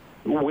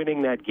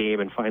winning that game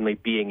and finally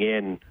being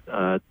in,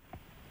 kind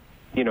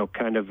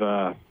of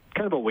a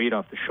weight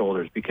off the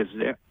shoulders, because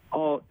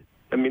all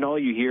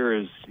you hear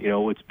is,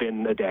 it's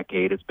been a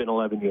decade, it's been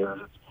 11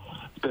 years,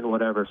 it's been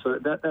whatever. So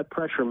that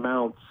pressure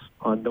mounts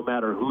on no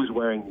matter who's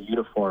wearing the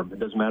uniform. It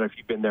doesn't matter if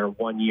you've been there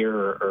 1 year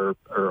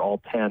or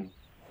all 10.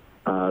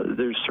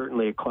 There's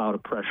certainly a cloud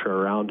of pressure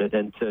around it.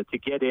 And to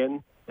get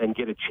in and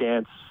get a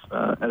chance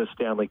at a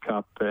Stanley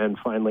Cup and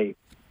finally,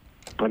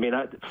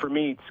 for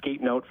me,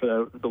 skating out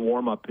for the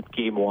warm-up at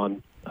Game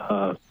 1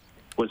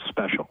 was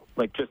special.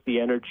 Like, just the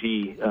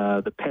energy,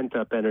 the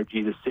pent-up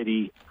energy the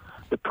city,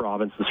 the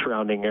province, the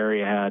surrounding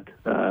area had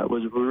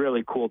was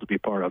really cool to be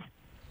part of.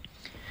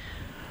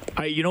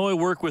 I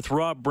work with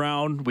Rob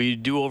Brown. We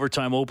do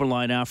Overtime Open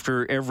Line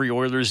after every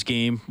Oilers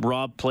game.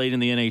 Rob played in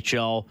the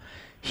NHL.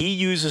 He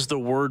uses the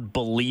word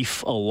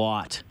belief a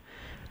lot.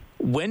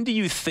 When do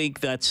you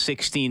think that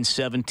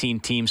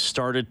 16-17 team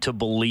started to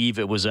believe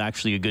it was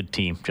actually a good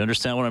team? Do you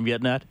understand what I'm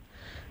getting at?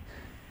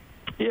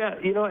 Yeah,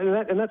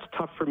 and that's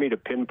tough for me to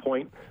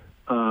pinpoint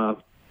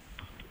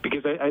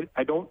because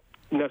I don't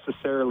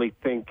necessarily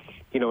think,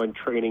 in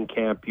training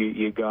camp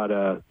you got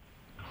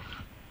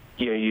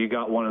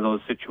one of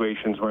those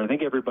situations where I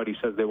think everybody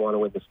says they want to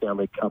win the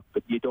Stanley Cup,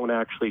 but you don't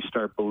actually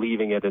start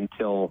believing it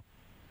until,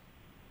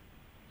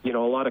 a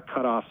lot of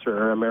cutoffs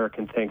are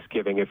American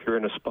Thanksgiving. If you're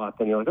in a spot,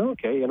 then you're like,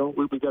 okay,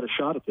 we got a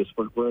shot at this.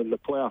 We're in the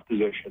playoff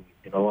position.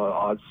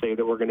 Odds say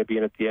that we're going to be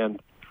in at the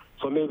end.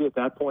 So maybe at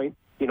that point,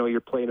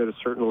 you're playing at a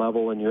certain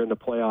level and you're in the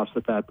playoffs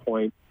at that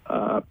point.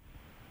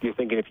 You're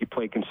thinking if you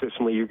play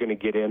consistently, you're going to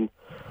get in.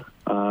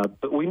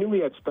 But we knew we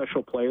had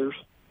special players,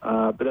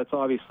 but that's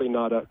obviously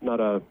not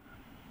a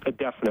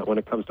definite when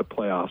it comes to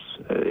playoffs.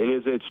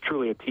 It's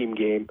truly a team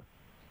game.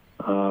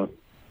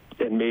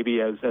 And maybe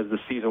as the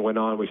season went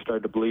on, we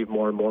started to believe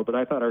more and more. But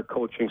I thought our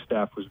coaching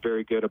staff was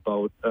very good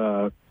about,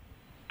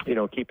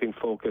 keeping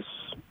focus,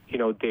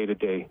 day to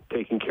day,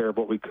 taking care of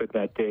what we could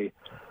that day.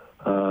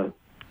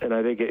 And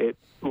I think it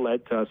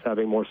led to us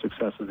having more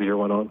success as the year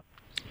went on.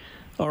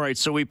 All right,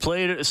 so we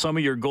played some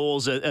of your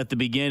goals at the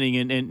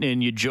beginning,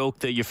 and you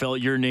joked that you felt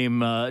your name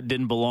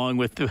didn't belong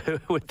with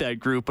that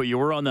group, but you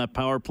were on that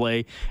power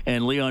play,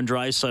 and Leon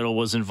Draisaitl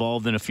was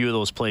involved in a few of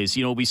those plays.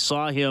 We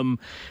saw him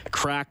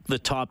crack the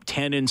top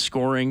 10 in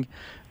scoring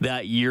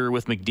that year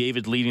with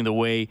McDavid leading the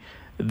way.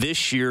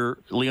 This year,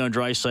 Leon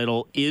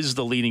Draisaitl is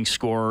the leading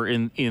scorer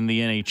in the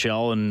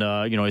NHL, and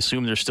I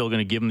assume they're still going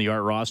to give him the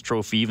Art Ross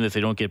Trophy even if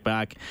they don't get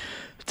back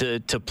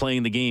to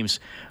playing the games.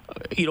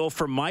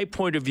 From my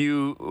point of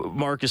view,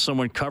 Mark, as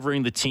someone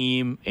covering the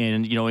team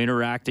and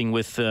interacting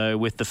with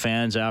the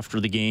fans after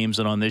the games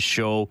and on this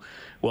show,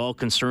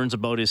 concerns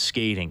about his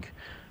skating.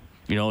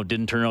 It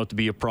didn't turn out to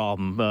be a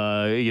problem.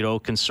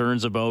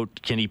 Concerns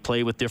about can he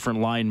play with different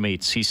line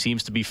mates. He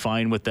seems to be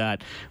fine with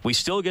that. We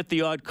still get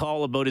the odd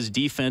call about his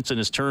defense and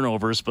his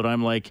turnovers, but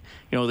I'm like,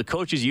 the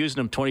coach is using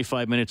him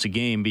 25 minutes a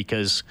game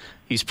because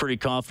he's pretty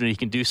confident he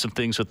can do some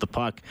things with the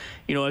puck.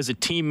 As a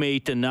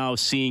teammate and now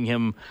seeing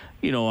him,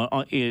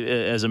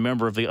 as a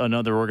member of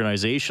another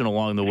organization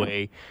along the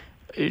way,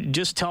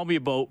 just tell me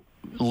about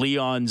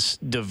Leon's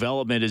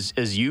development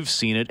as you've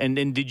seen it.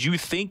 And did you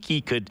think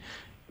he could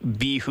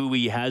be who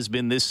he has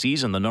been this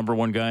season, the number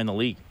one guy in the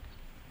league?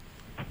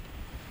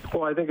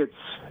 Well, I think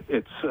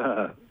it's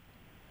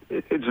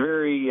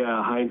very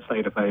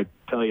hindsight if I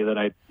tell you that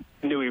I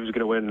knew he was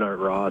going to win Art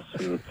Ross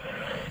and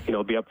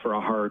be up for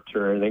a Hart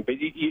or anything. But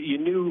you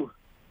knew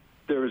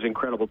there was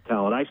incredible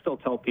talent. I still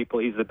tell people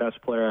he's the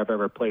best player I've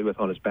ever played with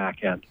on his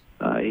backhand.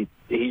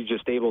 He's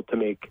just able to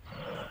make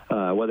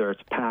whether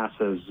it's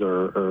passes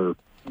or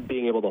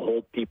being able to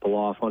hold people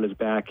off on his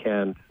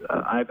backhand.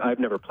 I've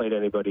never played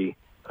anybody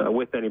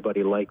with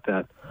anybody like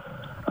that.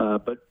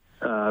 But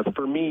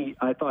for me,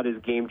 I thought his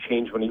game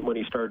changed when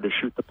he started to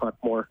shoot the puck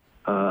more.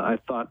 I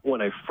thought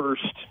when I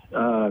first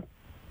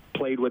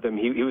played with him,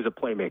 he was a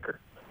playmaker.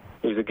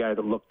 He was a guy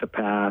that looked to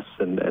pass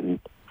and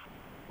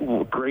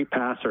great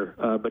passer,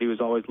 but he was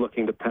always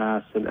looking to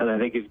pass. And I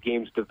think his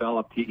game's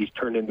developed. He's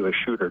turned into a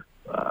shooter.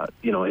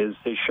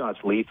 His shot's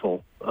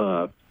lethal.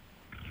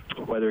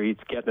 Whether he's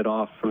getting it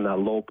off from that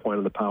low point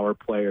of the power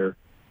play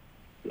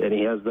and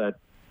he has that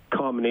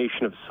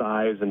combination of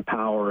size and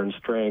power and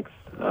strength.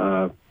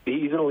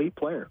 He's an elite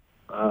player.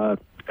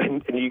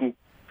 And you can,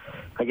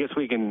 I guess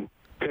we can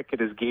pick at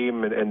his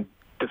game and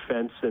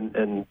defense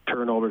and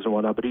turnovers and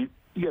whatnot, but you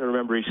got to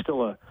remember he's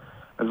still a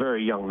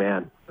very young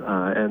man,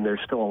 and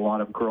there's still a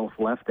lot of growth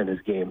left in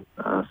his game.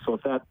 So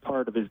if that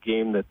part of his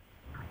game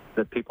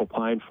that people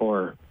pine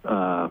for,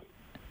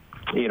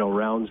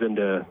 rounds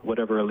into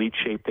whatever elite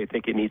shape they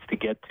think it needs to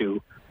get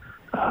to,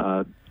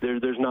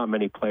 there's not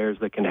many players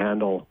that can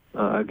handle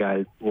a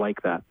guy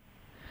like that.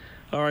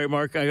 All right,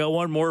 Mark, I got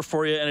one more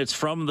for you, and it's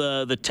from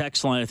the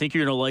text line. I think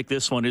you're going to like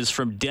this one. It's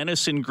from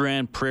Dennis in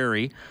Grand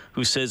Prairie,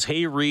 who says,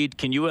 "Hey, Reed,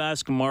 can you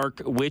ask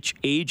Mark which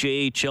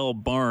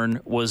AJHL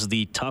barn was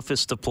the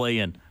toughest to play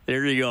in?"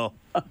 There you go.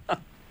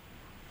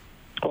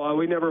 Well,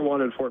 we never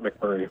won in Fort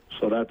McMurray,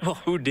 so that's... Well,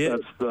 who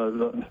did?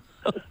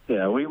 That's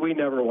yeah, we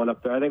never won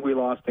up there. I think we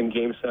lost in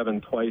Game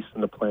 7 twice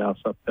in the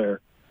playoffs up there.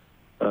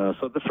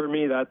 So for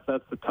me, that's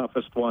the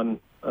toughest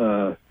one.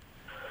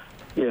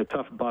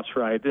 Tough bus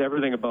ride.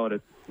 Everything about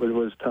it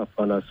was tough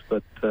on us.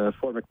 But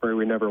Fort McMurray,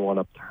 we never won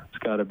up there. It's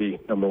got to be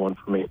number one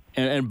for me.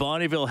 And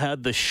Bonnyville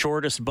had the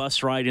shortest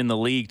bus ride in the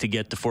league to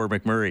get to Fort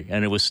McMurray,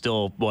 and it was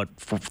still,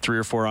 3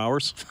 or 4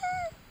 hours?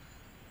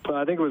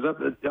 I think it was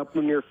up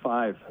near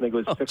 5. I think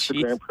it was 6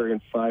 to Grand Prairie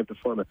and 5 to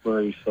Fort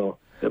McMurray. So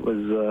it was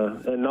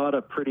not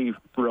a pretty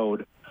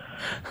road.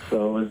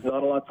 So it was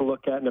not a lot to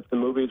look at, and if the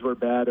movies were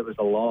bad, it was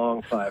a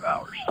long 5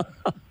 hours.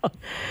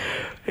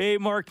 Hey,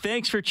 Mark,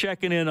 thanks for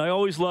checking in. I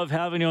always love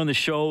having you on the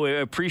show. I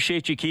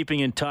appreciate you keeping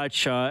in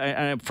touch.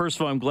 First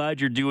of all, I'm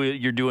glad you're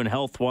doing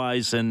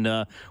health-wise,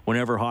 and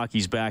whenever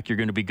hockey's back, you're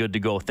going to be good to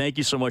go. Thank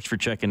you so much for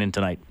checking in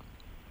tonight.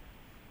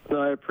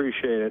 No, I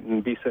appreciate it,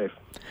 and be safe.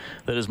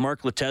 That is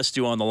Mark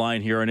Letestu on the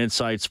line here on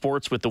Inside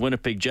Sports with the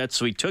Winnipeg Jets.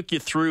 So he took you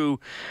through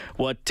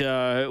what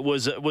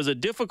was a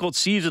difficult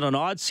season, an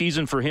odd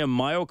season for him,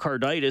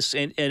 myocarditis.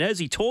 And as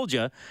he told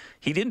you,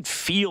 he didn't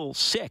feel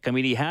sick. I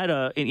mean, he had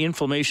an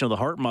inflammation of the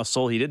heart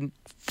muscle. He didn't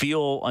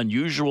feel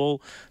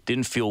unusual,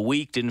 didn't feel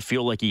weak, didn't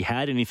feel like he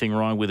had anything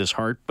wrong with his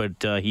heart,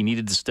 but he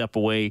needed to step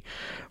away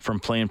from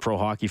playing pro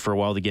hockey for a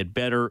while to get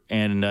better.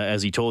 And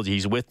as he told you,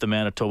 he's with the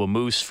Manitoba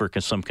Moose for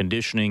some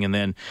conditioning, and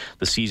then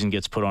the season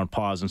gets put on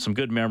pause. And some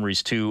good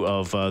memories, too,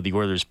 of the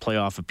Oilers'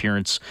 playoff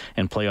appearance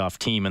and playoff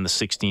team in the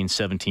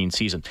 16-17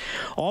 season.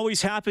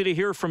 Always happy to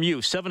hear from you.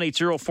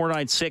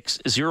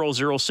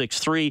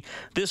 780-496-0063.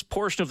 This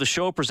portion of the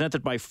show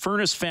presented by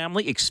Furnace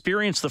Family.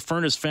 Experience the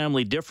Furnace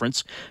Family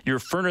difference. Your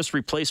furnace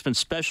replacement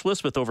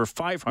specialist with over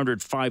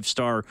 500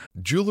 five-star.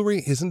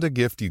 Jewelry isn't a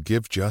gift you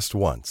give just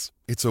once.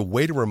 It's a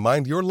way to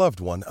remind your loved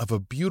one of a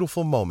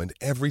beautiful moment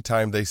every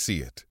time they see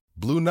it.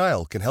 Blue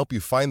Nile can help you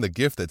find the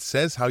gift that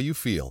says how you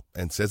feel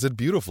and says it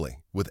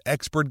beautifully, with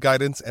expert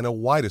guidance and a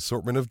wide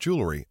assortment of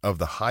jewelry of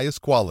the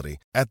highest quality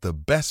at the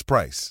best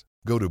price.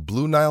 Go to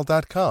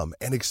BlueNile.com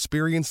and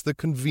experience the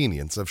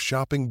convenience of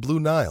shopping Blue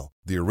Nile,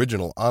 the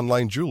original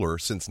online jeweler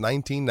since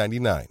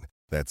 1999.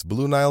 That's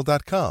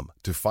BlueNile.com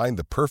to find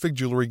the perfect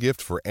jewelry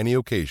gift for any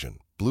occasion.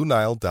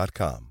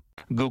 BlueNile.com.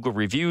 Google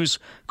reviews,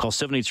 call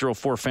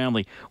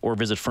 780-4FAMILY or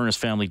visit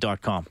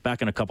FurnaceFamily.com.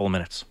 Back in a couple of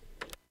minutes.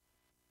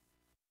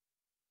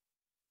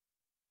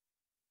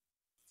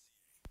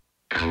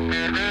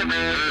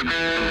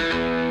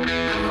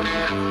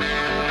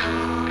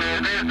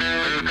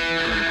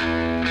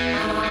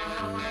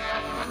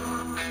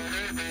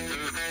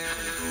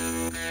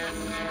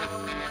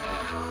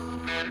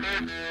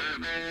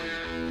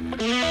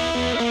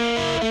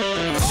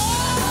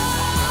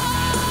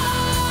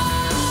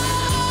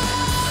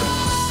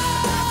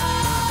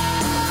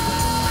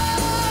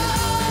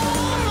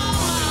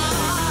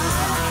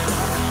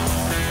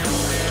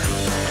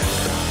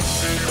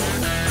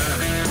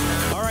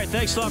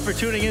 Thanks a lot for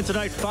tuning in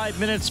tonight. 5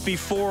 minutes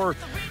before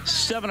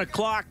 7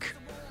 o'clock.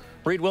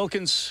 Reed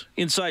Wilkins,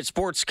 Inside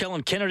Sports.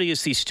 Kellen Kennedy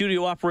is the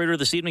studio operator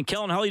this evening.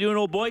 Kellen, how are you doing,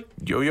 old boy?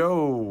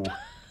 Yo-yo.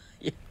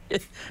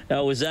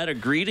 Now, was that a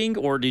greeting,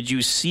 or did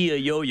you see a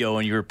yo-yo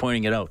and you were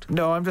pointing it out?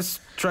 No, I'm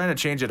just trying to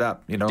change it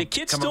up, you know. Do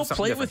kids still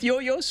play with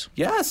yo-yos?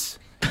 Yes.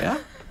 Yeah.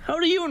 How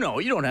do you know?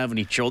 You don't have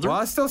any children.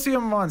 Well, I still see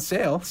them on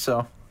sale,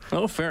 so...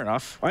 Oh, fair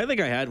enough. I think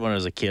I had one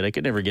as a kid. I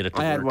could never get it to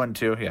work. I had one,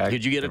 too, yeah.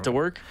 Did you get it to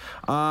work?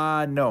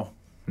 No.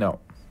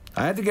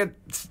 I had to get,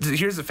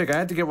 here's the thing, I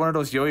had to get one of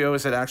those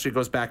yo-yos that actually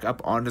goes back up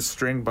on the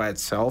string by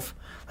itself.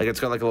 Like, it's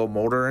got like a little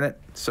motor in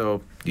it,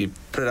 so you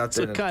put it out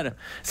there. It's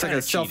like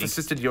a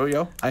self-assisted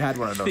yo-yo. I had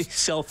one of those.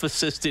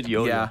 Self-assisted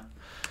yo-yo. Yeah.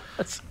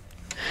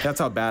 That's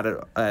how bad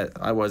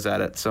I was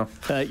at it, so.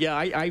 Yeah,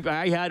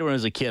 I had one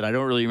as a kid. I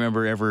don't really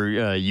remember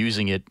ever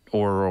using it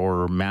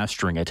or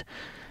mastering it.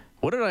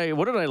 What did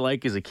I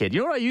like as a kid?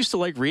 You know what I used to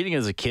like reading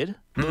as a kid?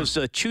 Those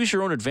Choose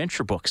Your Own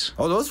Adventure books.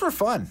 Oh, those were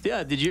fun.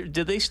 Yeah,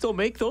 did they still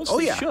make those? Oh,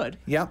 they yeah. should.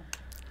 Yeah.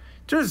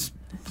 There's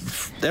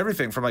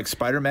everything from like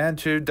Spider-Man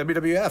to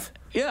WWF.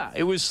 Yeah,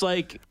 it was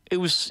like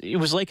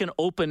an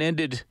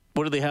open-ended.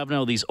 What do they have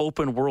now? These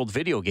open world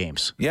video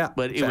games. Yeah,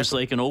 but it was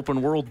like an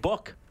open world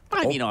book.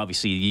 I mean,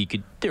 obviously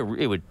you'd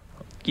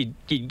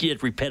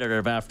get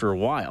repetitive after a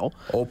while.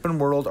 Open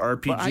world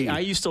RPG. But I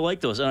used to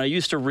like those, and I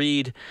used to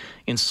read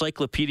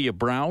Encyclopedia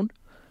Brown.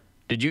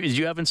 Did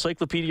you have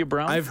Encyclopedia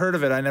Brown? I've heard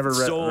of it. I never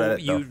read it. So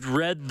you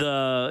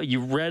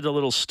read a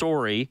little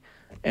story,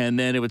 and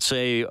then it would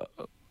say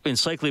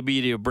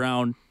Encyclopedia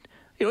Brown.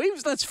 You know,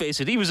 let's face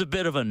it, he was a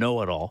bit of a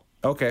know-it-all.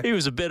 Okay. He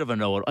was a bit of a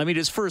know-it-all. I mean,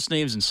 his first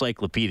name's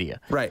Encyclopedia.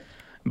 Right.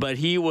 But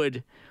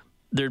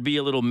there'd be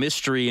a little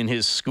mystery in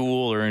his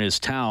school or in his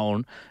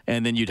town,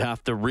 and then you'd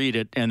have to read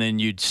it, and then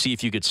you'd see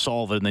if you could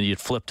solve it, and then you'd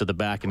flip to the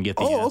back and get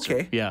the answer. Oh,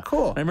 okay. Yeah.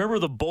 Cool. I remember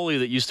the bully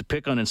that used to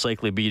pick on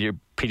Encyclopedia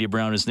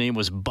Brown. His name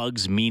was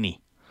Bugs Meany.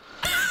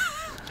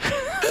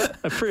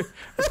 I'm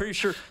pretty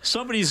sure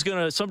somebody's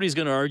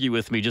gonna argue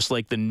with me, just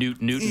like the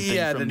Newton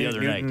thing from the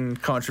other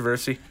night.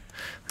 Controversy.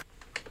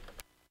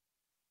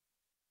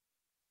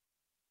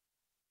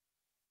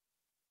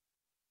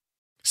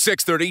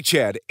 .630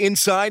 CHED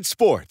Inside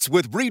Sports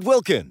with Reed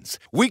Wilkins.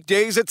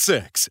 Weekdays at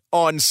 6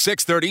 on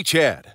 630 CHED.